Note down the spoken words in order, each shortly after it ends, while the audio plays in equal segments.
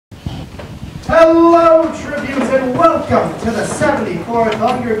Hello, tributes, and welcome to the 74th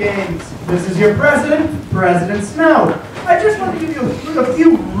Hunger Games. This is your president, President Snow. I just want to give you a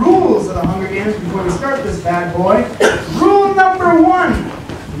few rules of the Hunger Games before we start this bad boy. Rule number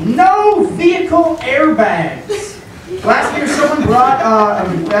 1, no vehicle airbags. Last year someone brought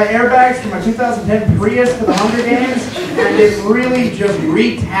airbags from a 2010 Prius to the Hunger Games, and it really just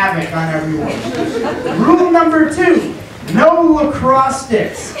wreaked havoc on everyone. Rule number 2, no lacrosse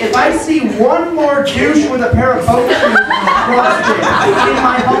sticks. If I see one more douche with a pair of boat shoes and lacrosse sticks in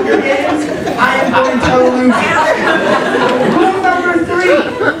my Hunger Games, I am going to lose it. Rule number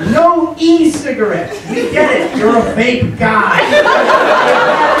 3, no e-cigarettes. We get it, you're a vape guy.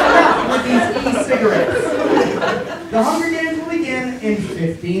 Enough with these e-cigarettes. The Hunger Games will begin in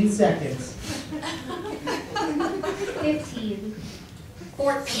 15 seconds. 15,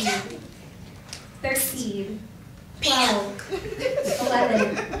 14, 13, 12,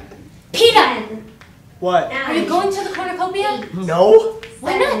 11, Peeta! What? 9, Are you going to the cornucopia? No?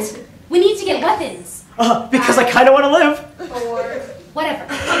 Why not? We need to get weapons. Because I kind of want to live. 4, Whatever.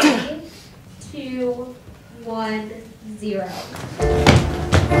 3, 2, 1, 0.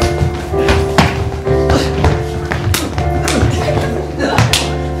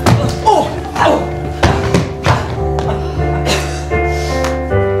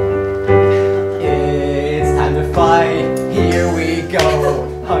 It's time to fight. Here we go.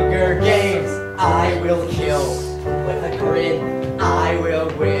 Hunger Games, I will kill. With a grin, I will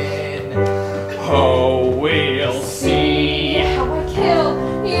win. Oh, we'll see. How I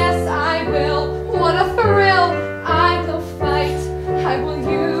kill, yes I will. What a thrill! I will fight. I will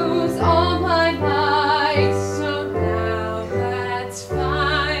use all my might. So now let's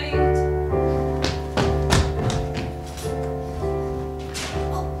fight.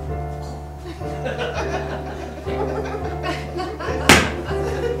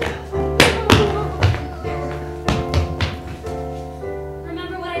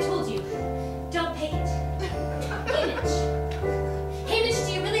 Remember what I told you. Don't pick it. Hamish. Hamish,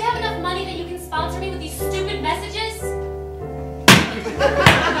 do you really have enough money that you can sponsor me with these stupid messages?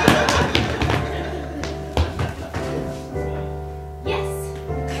 Yes.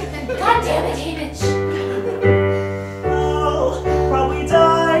 God damn it, Hamish. I'll probably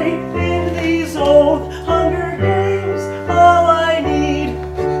die in these old Hunger Games. All I need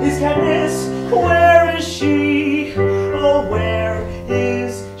is Katniss. Where is she? Oh, where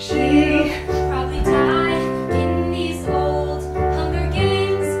is she? Probably die in these old Hunger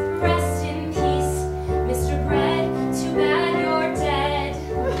Games. Rest in peace, Mr. Bread. Too bad you're dead.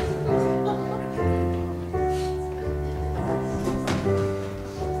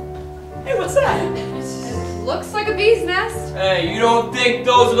 Hey, what's that? Looks like a bee's nest. Hey, you don't think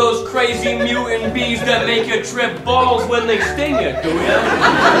those are those crazy mutant bees that make you trip balls when they sting you, do you?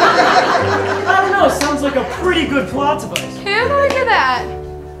 I don't know, sounds like a pretty good plot device. Can't argue that.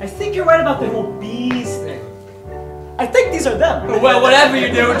 I think you're right about the whole bees thing. I think these are them. Well, whatever you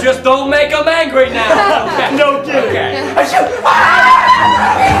do, just don't make them angry now. Okay. No kidding. Okay.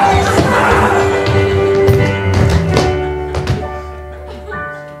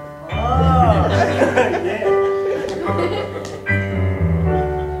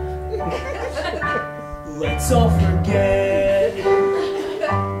 Let's all forget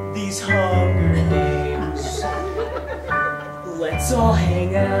these Hunger Games. Let's all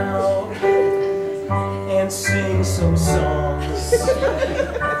hang out and sing some songs.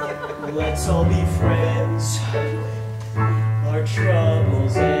 Let's all be friends. Our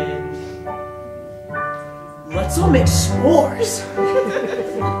troubles end. Let's all make s'mores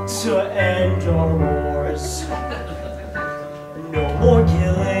to end our wars. No more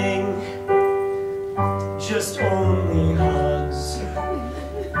killing. Just only hugs.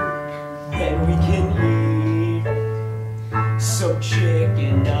 Then we can eat some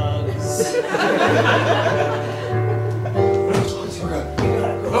chicken nugs.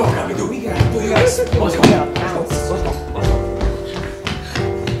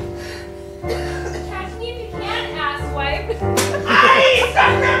 Catch me if you can, asswipe. Hey,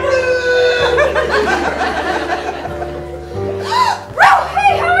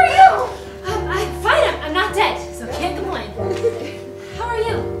 how are you? I'm fine. I'm not dead, so can't complain. How are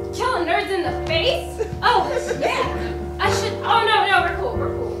you? Killing nerds in the face? Oh, yeah. I should. Oh no, we're cool.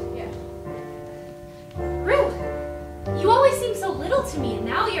 Yeah. Rue, you always seem so little to me, and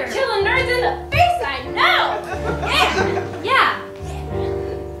now you're Killing nerds in the face, I know! Yeah.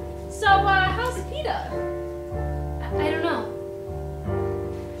 So, how's Peeta? I don't know.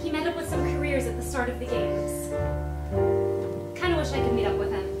 He met up with some careers at the start of the games. Kinda wish I could meet up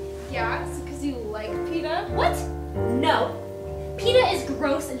with him. Yeah, it's because you like Peeta. What? No. Peeta is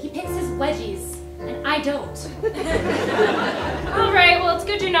gross and he picks his wedgies, and I don't. All right, well, it's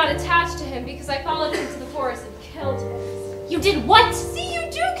good you're not attached to him because I followed him to the forest and killed him. You did what? See, you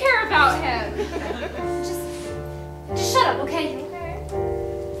do care about him. Just shut up, okay? Okay.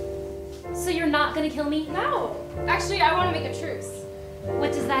 So you're not gonna kill me? No. Actually, I want to make a truce.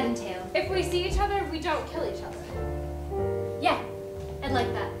 What does that entail? If we see each other, we don't kill each other. Yeah, I'd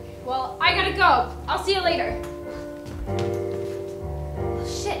like that. Well, I gotta go. I'll see you later. Oh,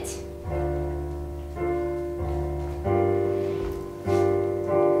 shit.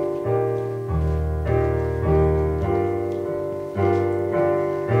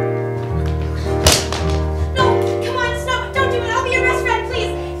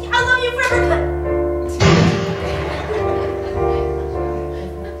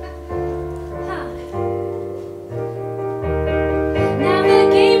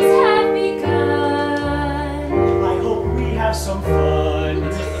 Some fun.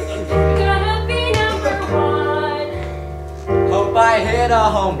 Gonna be number one. Hope I hit a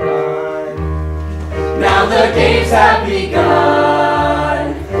home run. Now the games have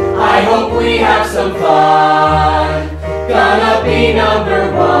begun. I hope we have some fun. Gonna be number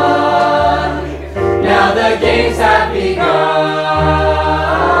one. Now the games have begun.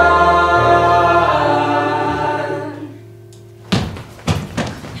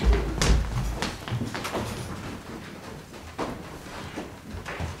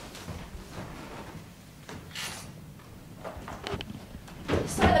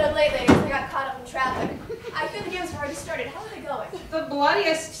 The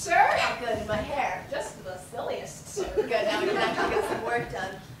bloodiest, sir. Oh, good. My hair. Just the silliest. Good. Now we can actually get some work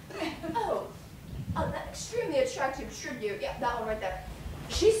done. Oh, that extremely attractive tribute. Yeah, that one right there.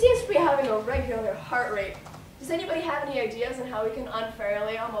 She seems to be having a regular heart rate. Does anybody have any ideas on how we can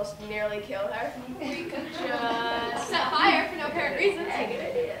unfairly, almost nearly kill her? We could just set fire for no apparent reason. That's a good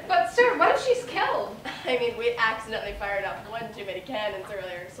idea. But sir, what if she's killed? I mean, we accidentally fired off one too many cannons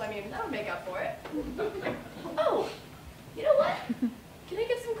earlier, so I mean, that would make up for it. Oh, you know what? Can I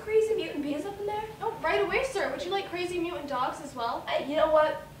get some crazy mutant bees up in there? Oh, right away, sir. Would you like crazy mutant dogs as well? You know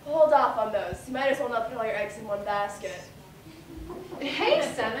what? Hold off on those. You might as well not put all your eggs in one basket. Hey,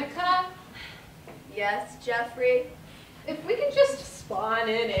 Seneca. Yes, Jeffrey? If we can just spawn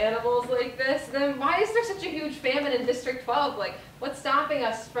in animals like this, then why is there such a huge famine in District 12? Like, what's stopping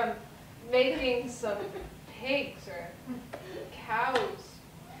us from making some pigs or cows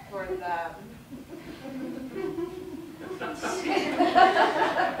for them?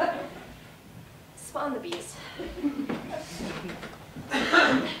 Spawn the bees.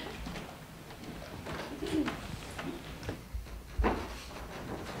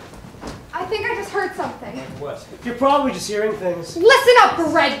 I think I just heard something. What? You're probably just hearing things. Listen up,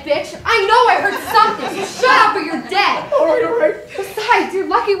 red bitch! I know I heard something, so shut up or you're dead! Alright. Besides, you're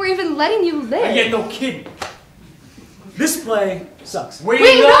lucky we're even letting you live. Yeah, no kidding. This play sucks.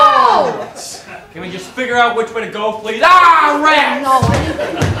 We know! Can we just figure out which way to go, please? Ah, rats! No,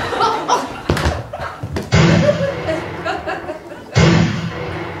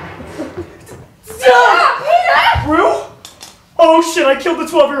 Stop! Peeta! Rue? Oh shit, I killed the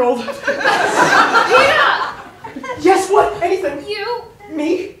 12-year-old. Peeta! Yes, what? Anything. You?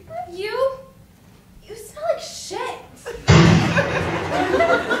 Me? You? You smell like shit.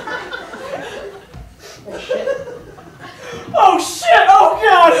 Oh shit! Oh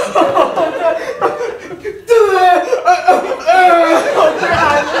god! Oh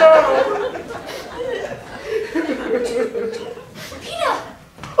god, no! Peeta!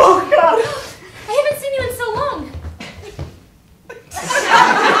 Oh god! I haven't seen you in so long.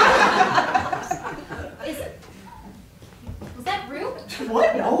 Was that Rue?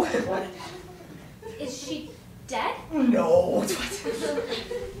 What? No. What? Is she dead? No.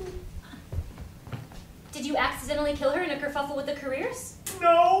 Did you accidentally kill her in a kerfuffle with the careers?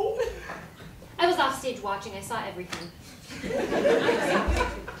 No. I was off stage watching. I saw everything.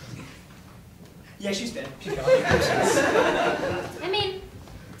 Yeah, she's dead. She's gone. I mean,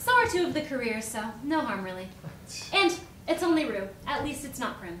 so are two of the careers, so no harm really. And it's only Rue. At least it's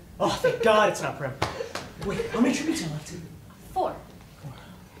not Prim. Oh, thank God it's not Prim. Wait, how many tributes are left? 4.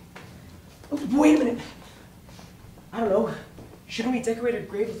 Oh, wait a minute. I don't know. Shouldn't we decorate her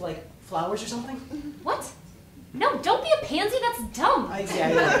grave with, like, flowers or something? What? No, don't be a pansy. That's dumb. I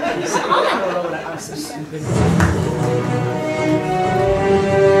don't know what I was so stupid.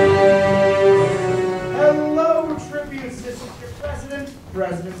 Hello, tributes. This is your president,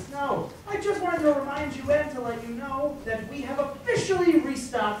 President Snow. I just wanted to remind you and to let you know that we have officially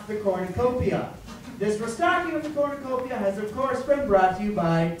restocked the cornucopia. This restocking of the cornucopia has, of course, been brought to you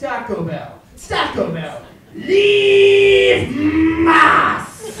by Taco Bell. Taco Bell. Leave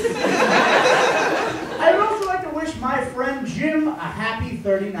Mass!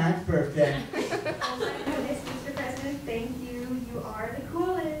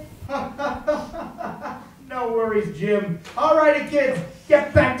 gym. Alrighty, kids,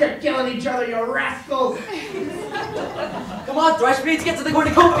 get back to killing each other, you rascals! Come on, Thresh, we need to get to the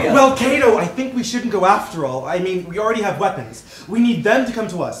cornucopia. Well, Cato, I think we shouldn't go after all. I mean, we already have weapons. We need them to come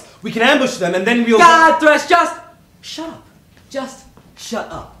to us. We can ambush them, and then we'll... God, Thresh, just shut up. Just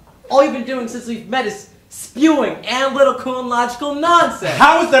shut up. All you've been doing since we've met is spewing analytical and logical nonsense.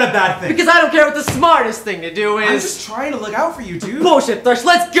 How is that a bad thing? Because I don't care what the smartest thing to do is. I'm just trying to look out for you, dude. Bullshit, Thresh,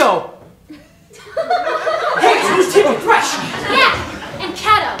 let's go! Hey, who's taking Thresh? Yeah, and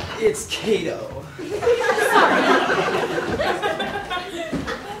Cato. It's Cato.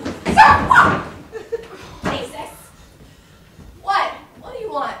 Jesus. What? What do you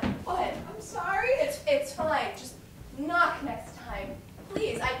want? What? I'm sorry. It's fine. Just knock next time.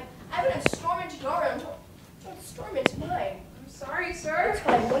 Please. I wouldn't storm into your room. Don't storm into mine. I'm sorry, sir. It's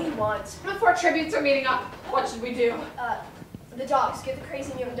fine. What do you want? Before tributes are meeting up, what should we do? The dogs. Get the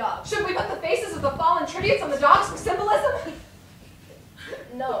crazy mutant dogs. Should we put the faces of the fallen tributes on the dogs for symbolism?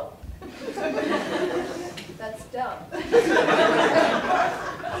 No. That's dumb.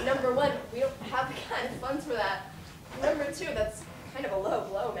 Number one, we don't have the kind of funds for that. Number two, that's kind of a low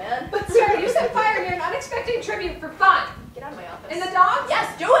blow, man. But sir, you set fire near an unexpected tribute for fun. Get out of my office. And the dogs?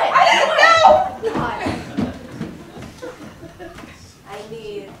 Yes, do it! I didn't know! God. I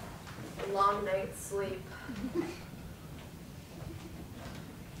need a long night's sleep.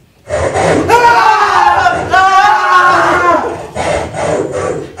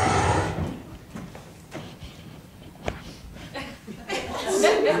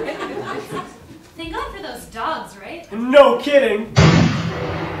 Thank God for those dogs, right? No kidding.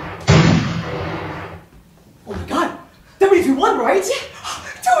 Oh my god. That means we won, right? Dude!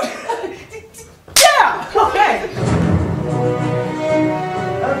 Yeah! Okay!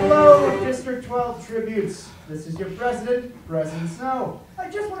 Hello, District 12 tributes. This is your president, President Snow. I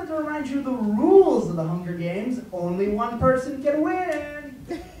just wanted to remind you of the rules of the Hunger Games. Only one person can win.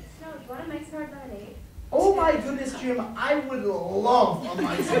 Snow, do you want a mice hard lemonade? Oh my goodness, Jim, I would love a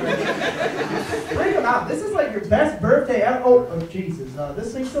mice lemonade. Bring them out. This is like your best birthday ever. Oh, Jesus.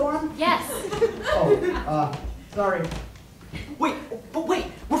 This thing still on? Yes. Oh, sorry. Wait, but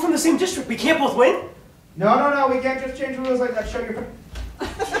wait, we're from the same district. We can't both win? No, we can't just change rules like that. Show your...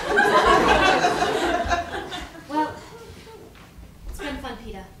 Well, it's been fun,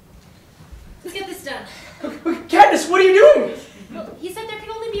 Peeta. Let's get this done. Katniss, what are you doing? Well, he said there can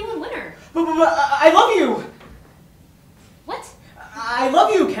only be one winner. But I love you. What? I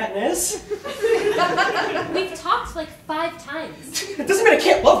love you, Katniss. We've talked like 5 times. It doesn't mean I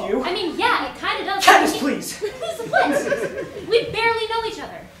can't love you. I mean, yeah, it kind of does. Katniss, please. Please what? We barely know each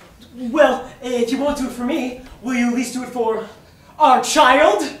other. Well, if you won't do it for me, will you at least do it for our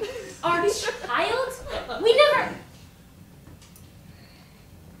child? Our child? We never...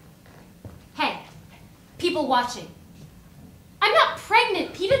 Hey, people watching. I'm not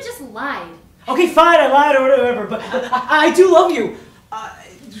pregnant. Peeta just lied. Okay, fine, I lied or whatever, but I do love you.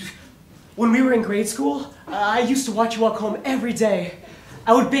 When we were in grade school, I used to watch you walk home every day.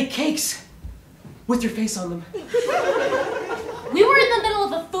 I would bake cakes with your face on them. We were in the middle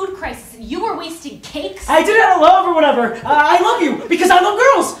of a food crisis and you were wasting cakes? I did it out of love or whatever. I love you because I love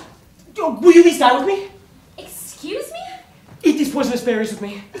girls. Will you at least die with me? Excuse me? Eat these poisonous berries with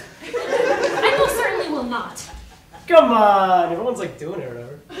me. I most certainly will not. Come on, everyone's like doing it or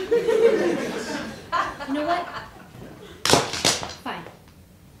whatever. You know what? Fine.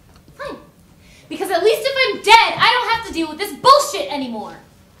 Fine. Because at least if I'm dead, I don't have to deal with this bullshit anymore.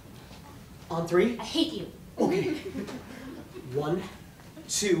 On 3? I hate you. Okay. 1,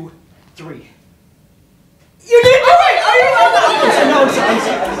 2, 3. You didn't do it! Are you no, I'm sorry.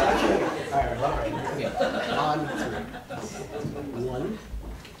 All right. Okay. On 3. 1,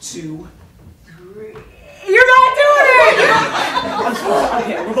 2, 3. You're not doing it! I'm sorry.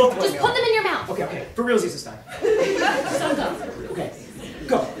 Okay, we're both doing it. Just put them in your mouth. Okay. For realsies this time. So go. Okay.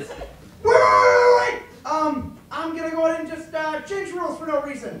 Go. Wait! I'm gonna go ahead and just change rules for no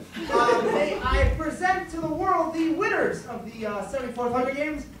reason. May I present to the world the winners of the 74th Hunger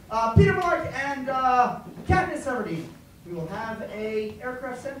Games, Peeta, Burke, and Katniss Everdeen. We will have a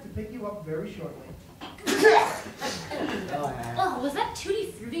aircraft sent to pick you up very shortly. Oh, was that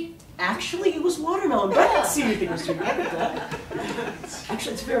Tutti Frutti? Actually, it was watermelon, but I didn't see anything was Tutti. I did that.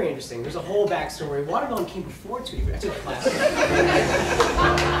 Actually, it's very interesting. There's a whole backstory. Watermelon came before Tutti Frutti. I took a class.